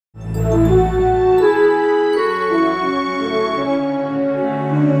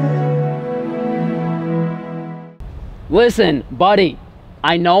Listen, buddy,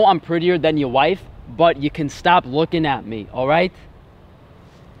 I know I'm prettier than your wife, but you can stop looking at me, all right?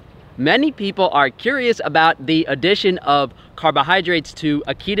 Many people are curious about the addition of carbohydrates to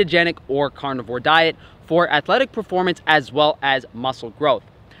a ketogenic or carnivore diet for athletic performance as well as muscle growth.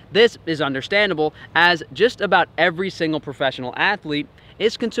 This is understandable, as just about every single professional athlete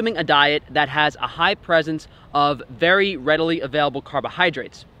is consuming a diet that has a high presence of very readily available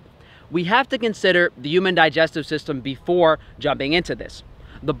carbohydrates. We have to consider the human digestive system before jumping into this.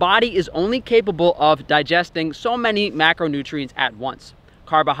 The body is only capable of digesting so many macronutrients at once: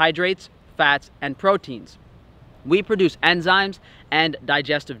 carbohydrates, fats, and proteins. We produce enzymes and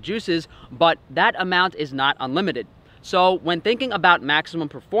digestive juices, but that amount is not unlimited. So when thinking about maximum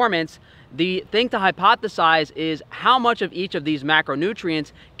performance, the thing to hypothesize is how much of each of these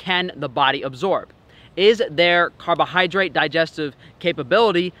macronutrients can the body absorb. Is there carbohydrate digestive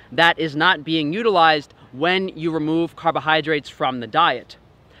capability that is not being utilized when you remove carbohydrates from the diet?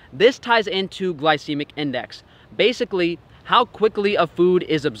 This ties into glycemic index, basically how quickly a food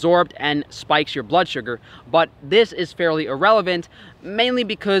is absorbed and spikes your blood sugar, but this is fairly irrelevant, mainly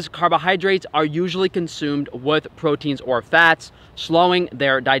because carbohydrates are usually consumed with proteins or fats, slowing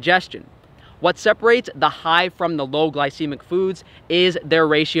their digestion. What separates the high from the low glycemic foods is their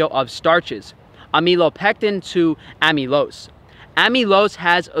ratio of starches: amylopectin to amylose. Amylose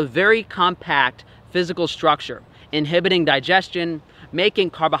has a very compact physical structure, inhibiting digestion, making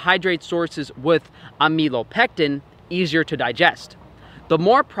carbohydrate sources with amylopectin easier to digest. The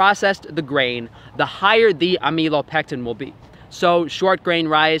more processed the grain, the higher the amylopectin will be. So short grain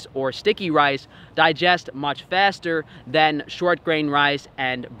rice or sticky rice digest much faster than short grain rice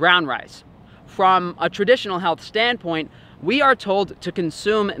and brown rice. From a traditional health standpoint, we are told to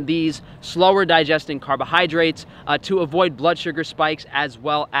consume these slower digesting carbohydrates to avoid blood sugar spikes as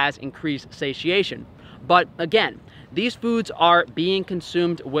well as increase satiation. But again, these foods are being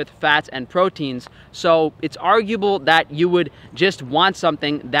consumed with fats and proteins, so it's arguable that you would just want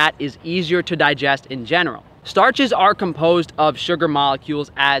something that is easier to digest in general. Starches are composed of sugar molecules,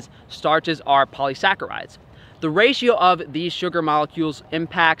 as starches are polysaccharides. The ratio of these sugar molecules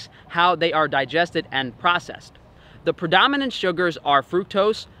impacts how they are digested and processed. The predominant sugars are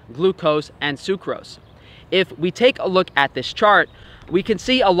fructose, glucose, and sucrose. If we take a look at this chart, we can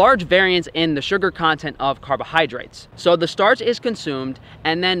see a large variance in the sugar content of carbohydrates. So the starch is consumed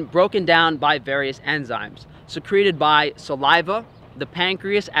and then broken down by various enzymes, secreted by saliva, the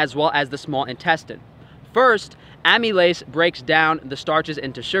pancreas, as well as the small intestine. First, amylase breaks down the starches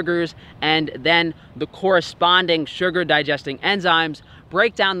into sugars, and then the corresponding sugar digesting enzymes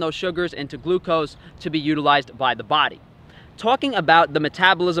break down those sugars into glucose to be utilized by the body. Talking about the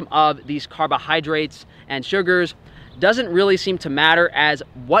metabolism of these carbohydrates and sugars doesn't really seem to matter, as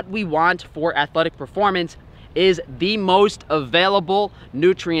what we want for athletic performance is the most available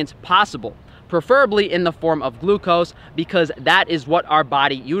nutrients possible, preferably in the form of glucose, because that is what our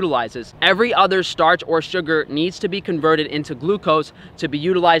body utilizes. Every other starch or sugar needs to be converted into glucose to be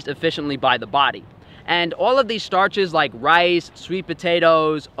utilized efficiently by the body. And all of these starches like rice, sweet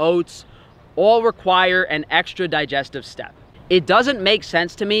potatoes, oats, all require an extra digestive step. It doesn't make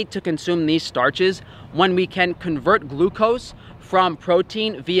sense to me to consume these starches when we can convert glucose from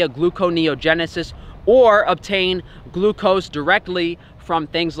protein via gluconeogenesis, or obtain glucose directly from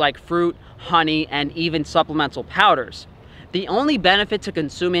things like fruit, honey, and even supplemental powders. The only benefit to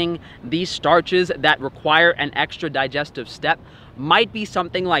consuming these starches that require an extra digestive step might be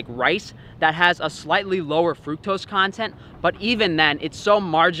something like rice that has a slightly lower fructose content, but even then it's so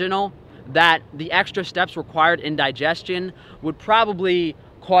marginal that the extra steps required in digestion would probably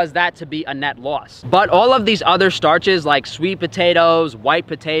cause that to be a net loss. But all of these other starches like sweet potatoes, white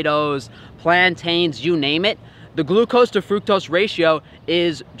potatoes, plantains, you name it, the glucose to fructose ratio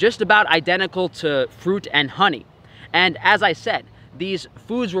is just about identical to fruit and honey. And as I said, these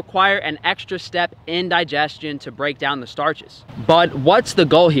foods require an extra step in digestion to break down the starches. But what's the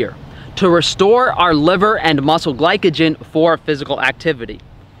goal here? To restore our liver and muscle glycogen for physical activity.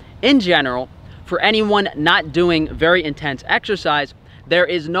 In general, for anyone not doing very intense exercise, there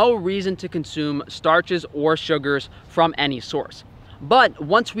is no reason to consume starches or sugars from any source. But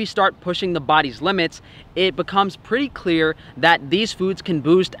once we start pushing the body's limits, it becomes pretty clear that these foods can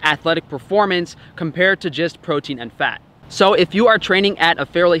boost athletic performance compared to just protein and fat. So if you are training at a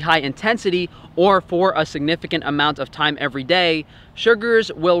fairly high intensity or for a significant amount of time every day,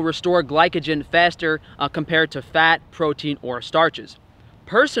 sugars will restore glycogen faster compared to fat, protein, or starches.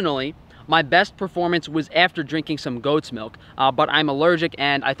 Personally, my best performance was after drinking some goat's milk, but I'm allergic,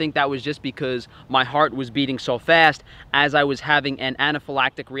 and I think that was just because my heart was beating so fast as I was having an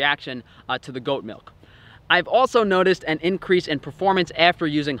anaphylactic reaction to the goat milk. I've also noticed an increase in performance after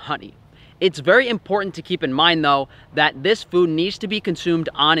using honey. It's very important to keep in mind though that this food needs to be consumed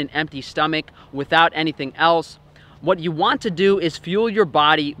on an empty stomach without anything else. What you want to do is fuel your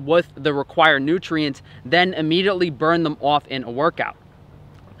body with the required nutrients, then immediately burn them off in a workout.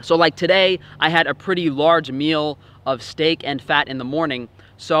 So like today, I had a pretty large meal of steak and fat in the morning.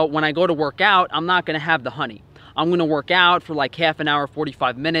 So when I go to work out, I'm not gonna have the honey. I'm gonna work out for like half an hour,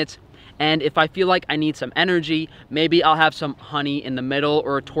 45 minutes. And if I feel like I need some energy, maybe I'll have some honey in the middle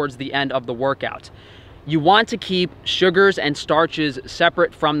or towards the end of the workout. You want to keep sugars and starches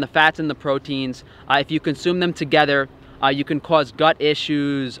separate from the fats and the proteins. If you consume them together, you can cause gut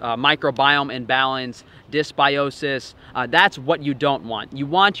issues, microbiome imbalance, dysbiosis. That's what you don't want. You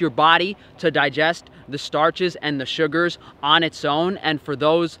want your body to digest the starches and the sugars on its own, and for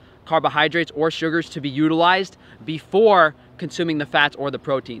those carbohydrates or sugars to be utilized before consuming the fats or the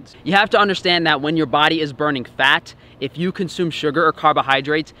proteins. You have to understand that when your body is burning fat, if you consume sugar or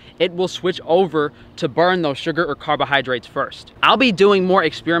carbohydrates, it will switch over to burn those sugar or carbohydrates first. I'll be doing more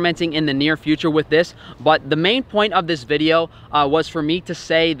experimenting in the near future with this, but the main point of this video was for me to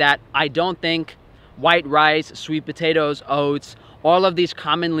say that I don't think white rice, sweet potatoes, oats, all of these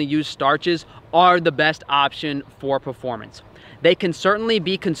commonly used starches are the best option for performance. They can certainly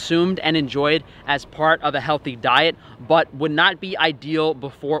be consumed and enjoyed as part of a healthy diet, but would not be ideal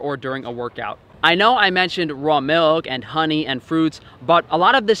before or during a workout. I know I mentioned raw milk and honey and fruits, but a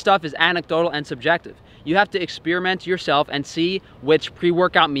lot of this stuff is anecdotal and subjective. You have to experiment yourself and see which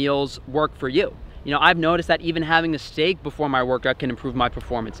pre-workout meals work for you. You know, I've noticed that even having a steak before my workout can improve my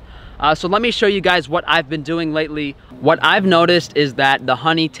performance. So let me show you guys what I've been doing lately. What I've noticed is that the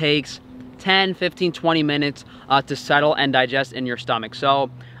honey takes 10, 15, 20 minutes to settle and digest in your stomach. So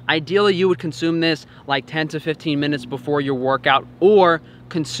ideally you would consume this like 10 to 15 minutes before your workout, or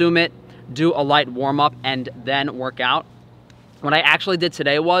consume it, do a light warm up, and then work out. What I actually did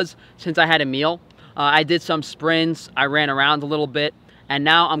today was, since I had a meal, I did some sprints, I ran around a little bit, and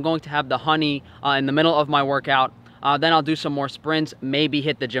now I'm going to have the honey in the middle of my workout. Then I'll do some more sprints, maybe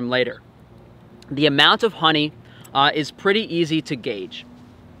hit the gym later. The amount of honey is pretty easy to gauge,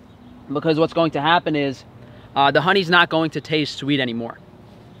 because what's going to happen is the honey's not going to taste sweet anymore.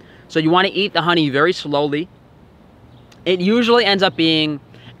 So you want to eat the honey very slowly. It usually ends up being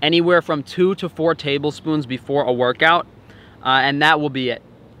anywhere from 2 to 4 tablespoons before a workout, and that will be it.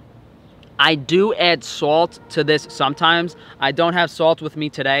 I do add salt to this sometimes. I don't have salt with me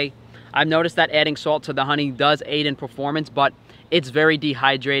today. I've noticed that adding salt to the honey does aid in performance, but it's very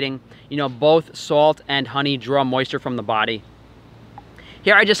dehydrating. You know, both salt and honey draw moisture from the body.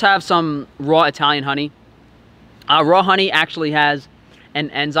 Here I just have some raw Italian honey. Raw honey actually has an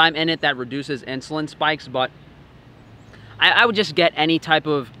enzyme in it that reduces insulin spikes, but I would just get any type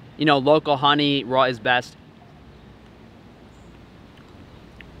of, you know, local honey. Raw is best.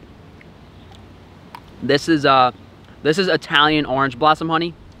 This is Italian orange blossom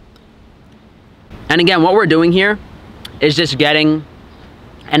honey. And again, what we're doing here is just getting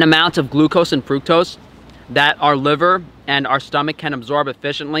an amount of glucose and fructose that our liver and our stomach can absorb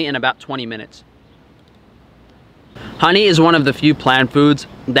efficiently in about 20 minutes. Honey is one of the few plant foods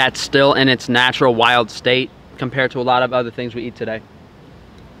that's still in its natural wild state compared to a lot of other things we eat today.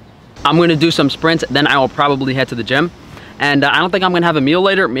 I'm going to do some sprints, then I will probably head to the gym. And I don't think I'm going to have a meal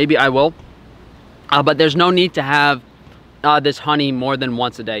later. Maybe I will. But there's no need to have this honey more than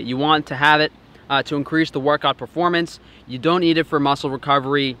once a day. You want to have it to increase the workout performance. You don't need it for muscle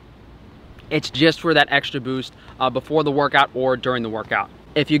recovery. It's just for that extra boost before the workout or during the workout.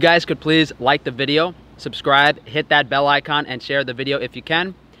 If you guys could please like the video, subscribe, hit that bell icon, and share the video if you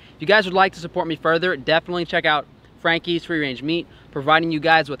can. If you guys would like to support me further, definitely check out Frankie's Free Range Meat, providing you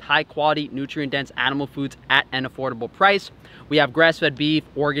guys with high quality, nutrient dense animal foods at an affordable price. We have grass-fed beef,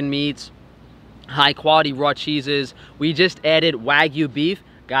 organ meats, high quality raw cheeses. We just added Wagyu beef.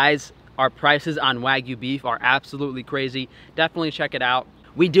 Guys, our prices on Wagyu beef are absolutely crazy. Definitely check it out.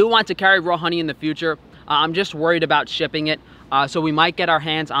 We do want to carry raw honey in the future. I'm just worried about shipping it. So we might get our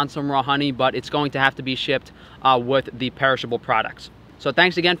hands on some raw honey, but it's going to have to be shipped with the perishable products. So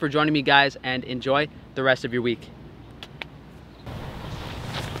thanks again for joining me, guys, and enjoy the rest of your week.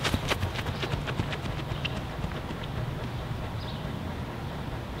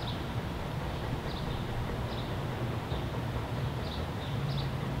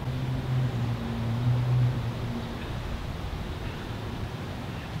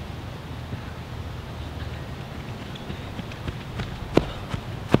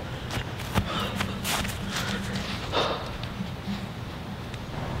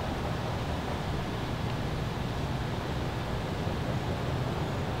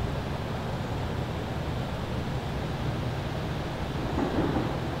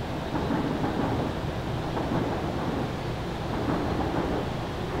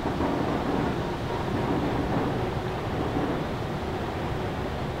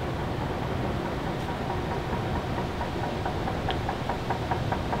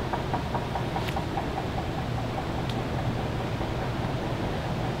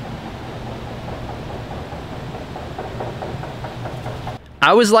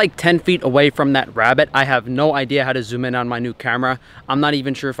 I was like 10 feet away from that rabbit. I have no idea how to zoom in on my new camera. I'm not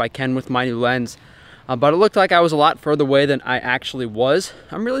even sure if I can with my new lens. But it looked like I was a lot further away than I actually was.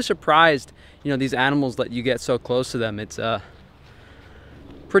 I'm really surprised, you know, these animals let you get so close to them. It's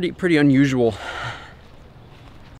pretty unusual.